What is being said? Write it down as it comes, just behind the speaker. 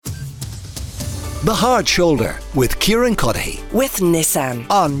The Hard Shoulder with Kieran with Nissan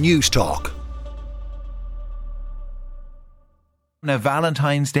on Newstalk. Now,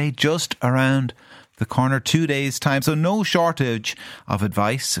 Valentine's Day just around the corner, 2 days' time, so no shortage of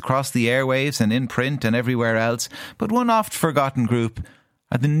advice across the airwaves and in print and everywhere else. But one oft forgotten group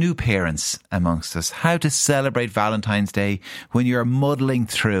are the new parents amongst us. How to celebrate Valentine's Day when you're muddling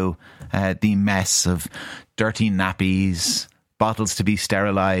through the mess of dirty nappies, bottles to be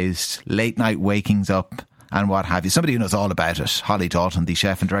sterilised, late night wakings up, and what have you. Somebody who knows all about it, Holly Dalton, the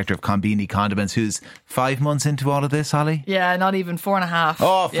chef and director of Conbini Condiments, who's 5 months into all of this, Holly? Yeah, not even 4.5.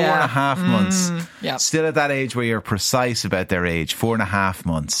 Oh, 4.5 months. Yeah. Still at that age where you're precise about their age. 4.5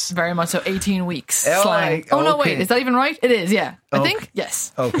 months. Very much so. 18 weeks. Oh, slang. Oh, no, wait. Is that even right? It is, yeah. I think?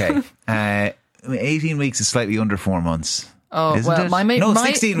 Yes. Okay. 18 weeks is slightly under 4 months. Oh, isn't well, it? my mate... No,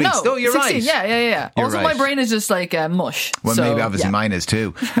 16 weeks. No, you're 16, right. Yeah. You're also, right. my brain is just like mush. Well, so, maybe obviously yeah. mine is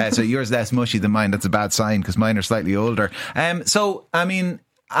too. So yours less mushy than mine. That's a bad sign because mine are slightly older. So, I mean,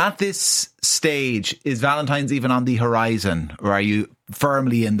 at this stage, is Valentine's even on the horizon? Or are you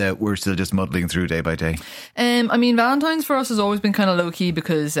firmly in the we're still just muddling through day by day? I mean, Valentine's for us has always been kind of low key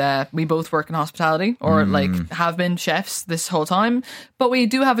because we both work in hospitality or have been chefs this whole time. But we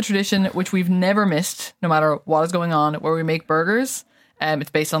do have a tradition which we've never missed, no matter what is going on, where we make burgers.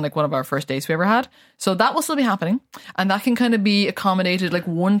 It's based on like one of our first dates we ever had. So that will still be happening. And that can kind of be accommodated. Like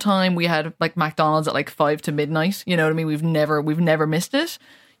one time we had like McDonald's at like 5 to midnight. You know what I mean? We've never missed it.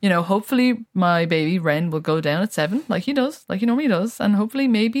 You know, hopefully my baby Ren will go down at 7 like he does, like he normally does. And hopefully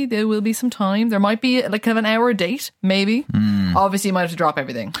maybe there will be some time. There might be like kind of an hour date, maybe. Obviously you might have to drop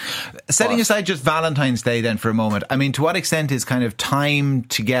everything. Setting aside just Valentine's Day then for a moment, I mean, to what extent is kind of time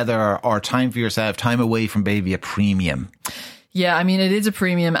together or time for yourself, time away from baby a premium? Yeah, I mean, it is a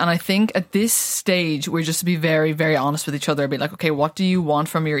premium. And I think at this stage, we're just to be very, very honest with each other. Be like, okay, what do you want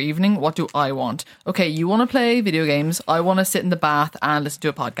from your evening? What do I want? Okay, you want to play video games. I want to sit in the bath and listen to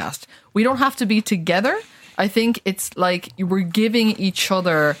a podcast. We don't have to be together. I think it's like we're giving each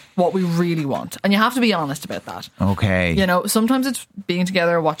other what we really want. And you have to be honest about that. Okay. You know, sometimes it's being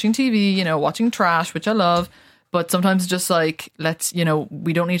together, watching TV, you know, watching trash, which I love. But sometimes it's just like,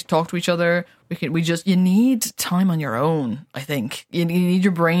 we don't need to talk to each other. You need time on your own, I think. You need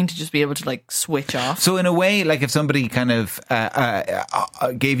your brain to just be able to like switch off. So in a way, like if somebody kind of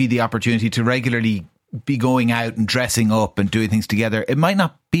gave you the opportunity to regularly be going out and dressing up and doing things together, it might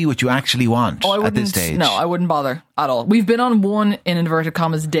not be what you actually want at this stage. No, I wouldn't bother at all. We've been on one, in inverted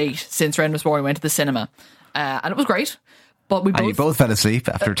commas, date since Ren was born. We went to the cinema. And it was great. But you both fell asleep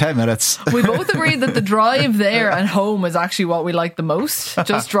after 10 minutes. We both agreed that the drive there and home is actually what we liked the most.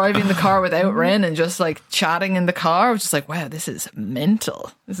 Just driving the car without Ren and just like chatting in the car. I was just like, wow, this is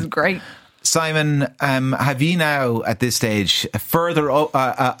mental. This is great. Simon, have you now at this stage further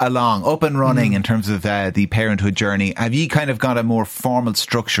along, up and running in terms of the parenthood journey? Have you kind of got a more formal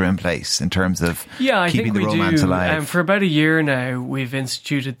structure in place in terms of keeping the romance alive? For about a year now, we've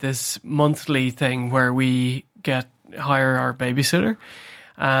instituted this monthly thing where we hire our babysitter,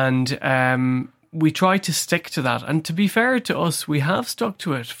 and we try to stick to that. And to be fair to us, we have stuck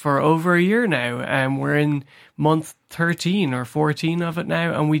to it for over a year now. We're in month 13 or 14 of it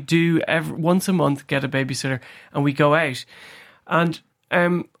now, and we do once a month get a babysitter and we go out. And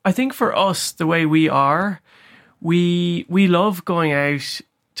I think for us, the way we are, we love going out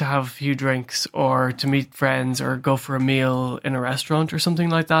to have a few drinks or to meet friends or go for a meal in a restaurant or something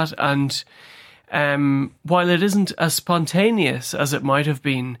like that. And while it isn't as spontaneous as it might have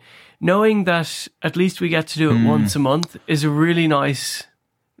been, knowing that at least we get to do it once a month is a really nice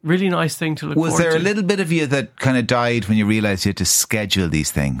thing to look forward to. Was there a little bit of you that kind of died when you realised you had to schedule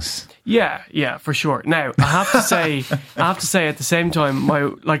these things? Yeah, for sure. Now, I have to say at the same time,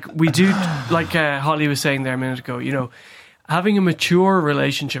 we do, like Holly was saying there a minute ago, you know, having a mature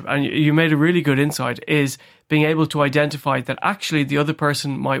relationship, and you made a really good insight, is being able to identify that actually the other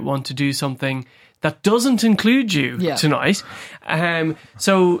person might want to do something that doesn't include you tonight.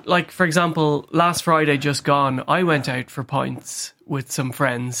 So, like, for example, last Friday just gone, I went out for pints with some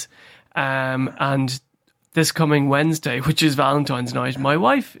friends. And this coming Wednesday, which is Valentine's night, my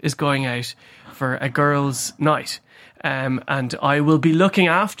wife is going out for a girls' night. And I will be looking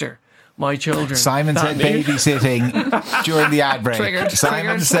after my children. Simon said babysitting during the ad break.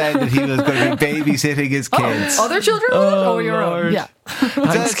 Simon said that he was going to be babysitting his kids. Other children? Oh, your own. Yeah.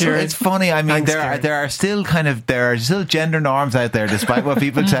 Thanks, Kieran. It's funny. I mean, Thanks, there are still gender norms out there, despite what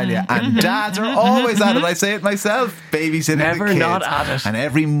people tell you. And dads are always at it. I say it myself. Babysitting Never the kids. not at it. And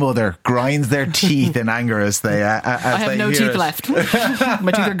every mother grinds their teeth in anger as they. I have no teeth left.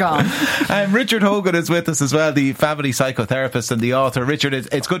 My teeth are gone. Richard Hogan is with us as well, the family psychotherapist and the author. Richard,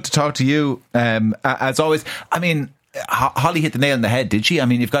 it's good to talk to you as always. I mean, Holly hit the nail on the head, did she? I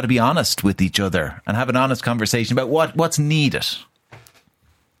mean, you've got to be honest with each other and have an honest conversation about what's needed.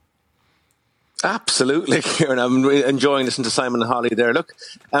 Absolutely, Kieran. I'm really enjoying listening to Simon and Holly there. Look,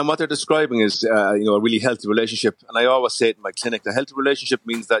 and what they're describing is, a really healthy relationship. And I always say it in my clinic: a healthy relationship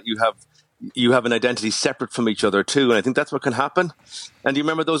means that you have an identity separate from each other too. And I think that's what can happen. And do you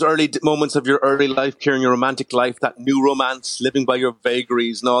remember those early moments of your early life, Kieran, your romantic life, that new romance, living by your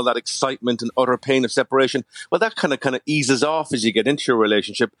vagaries and all that excitement and utter pain of separation? Well, that kind of eases off as you get into your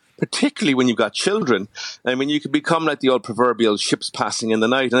relationship, particularly when you've got children. I mean, you could become like the old proverbial ships passing in the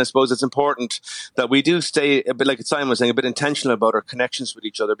night. And I suppose it's important that we do stay a bit, like Simon was saying, a bit intentional about our connections with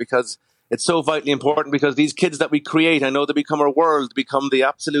each other, because it's so vitally important, because these kids that we create, I know they become our world, become the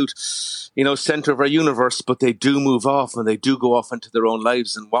absolute, center of our universe, but they do move off and they do go off into their own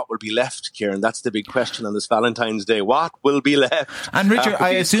lives. And what will be left, Kieran? That's the big question on this Valentine's Day. What will be left? And Richard,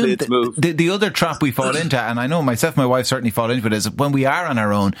 I assume the other trap we fall into, and I know myself and my wife certainly fall into it, is when we are on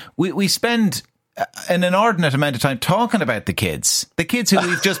our own, we spend an inordinate amount of time talking about the kids who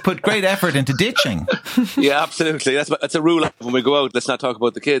we've just put great effort into ditching. Yeah, absolutely. That's a rule when we go out. Let's not talk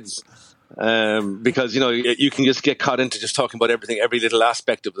about the kids. Because, you can just get caught into just talking about everything, every little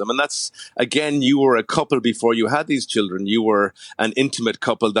aspect of them. And that's, again, you were a couple before you had these children. You were an intimate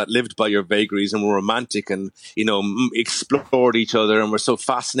couple that lived by your vagaries and were romantic and, explored each other and were so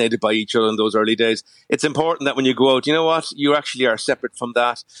fascinated by each other in those early days. It's important that when you go out, you know what, you actually are separate from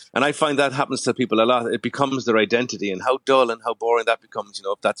that. And I find that happens to people a lot. It becomes their identity, and how dull and how boring that becomes,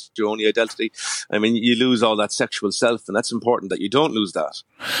 if that's your only identity. I mean, you lose all that sexual self, and that's important that you don't lose that.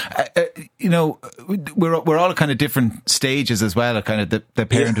 We're all at kind of different stages as well, at kind of the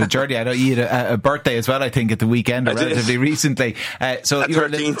parenthood journey. I know you had a birthday as well, I think, at the weekend or relatively recently. So you're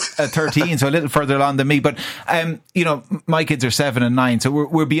 13, so a little further along than me. But, my kids are 7 and 9, so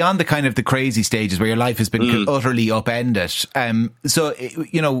we're beyond the kind of the crazy stages where your life has been utterly upended. So,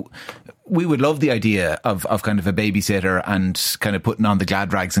 we would love the idea of kind of a babysitter and kind of putting on the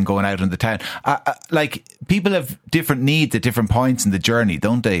glad rags and going out in the town. Like, people have different needs at different points in the journey,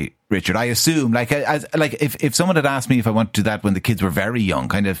 don't they, Richard? I assume, if someone had asked me if I wanted to do that when the kids were very young,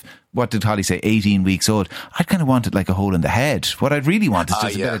 kind of, what did Holly say, 18 weeks old, I'd kind of want it like a hole in the head. What I'd really want is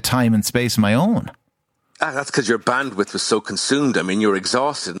just a bit of time and space of my own. That's because your bandwidth was so consumed. I mean, you're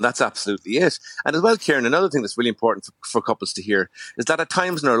exhausted, and that's absolutely it. And as well, Kieran, another thing that's really important for couples to hear is that at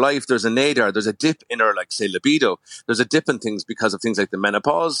times in our life, there's a nadir, there's a dip in our, say, libido. There's a dip in things because of things like the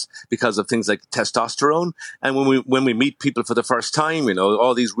menopause, because of things like testosterone. And when we meet people for the first time,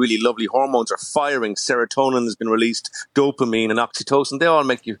 all these really lovely hormones are firing. Serotonin has been released, dopamine and oxytocin. They all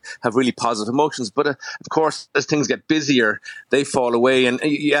make you have really positive emotions. But of course, as things get busier, they fall away. And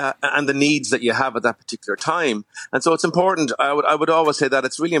the needs that you have at that particular time. And so it's important. I would always say that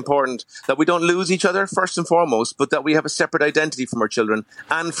it's really important that we don't lose each other first and foremost, but that we have a separate identity from our children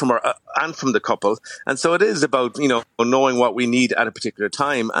and from the couple. And so it is about knowing what we need at a particular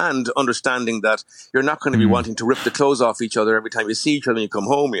time and understanding that you're not going to be wanting to rip the clothes off each other every time you see each other when you come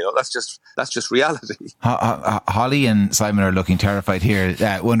home. That's just reality. Holly and Simon are looking terrified here,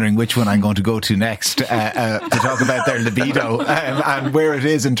 wondering which one I'm going to go to next to talk about their libido and where it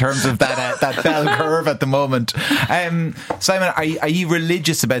is in terms of that bell curve at the moment. Simon, are you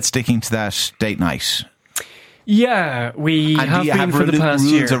religious about sticking to that date night? Yeah, we have been for the past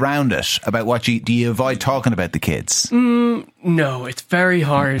year. Rules around it about do you avoid talking about the kids? No, it's very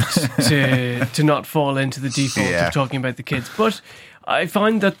hard to not fall into the default of talking about the kids. But I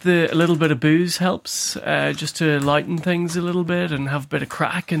find that a little bit of booze helps, just to lighten things a little bit and have a bit of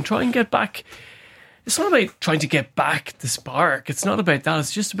crack and try and get back. It's not about trying to get back the spark. It's not about that.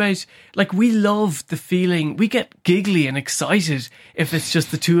 It's just about, we love the feeling. We get giggly and excited if it's just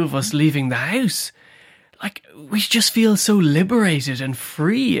the two of us leaving the house. We just feel so liberated and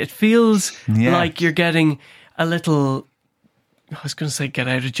free. It feels like you're getting a little, I was going to say get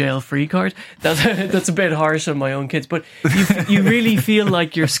out of jail free card. That's a bit harsh on my own kids, but you really feel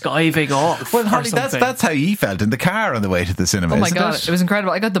like you're skiving off. Well, Holly, that's how you felt in the car on the way to the cinema. Oh my God, it was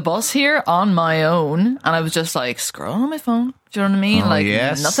incredible. I got the bus here on my own and I was just scrolling on my phone, Do you know what I mean? Oh, like,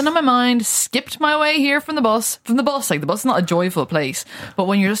 yes. nothing on my mind. Skipped my way here from the bus. Like, the bus is not a joyful place. But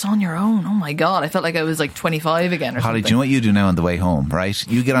when you're just on your own, oh my God, I felt like I was like 25 again or Holly, something. do you know what you do now on the way home, right?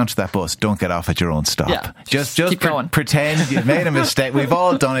 You get onto that bus, don't get off at your own stop. Yeah, just keep going. pretend you've made a mistake. We've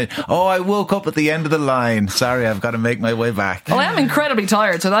all done it. Oh, I woke up at the end of the line. Sorry, I've got to make my way back. Well, I am incredibly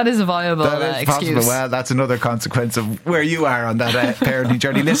tired, so that is a viable That is excuse. possible. Well, that's another consequence of where you are on that parenting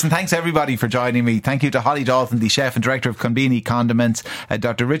journey. Listen, thanks everybody for joining me. Thank you to Holly Dalton, the chef and director of Conbini Condiments,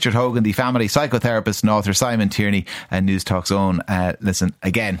 Dr. Richard Hogan, the family psychotherapist, and author Simon Tierney, and Newstalk's own. Listen,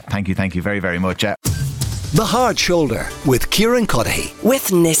 again, thank you very, very much. The Hard Shoulder with Kieran Cuddihy. With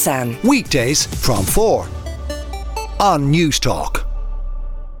Nissan. Weekdays from 4 on Newstalk.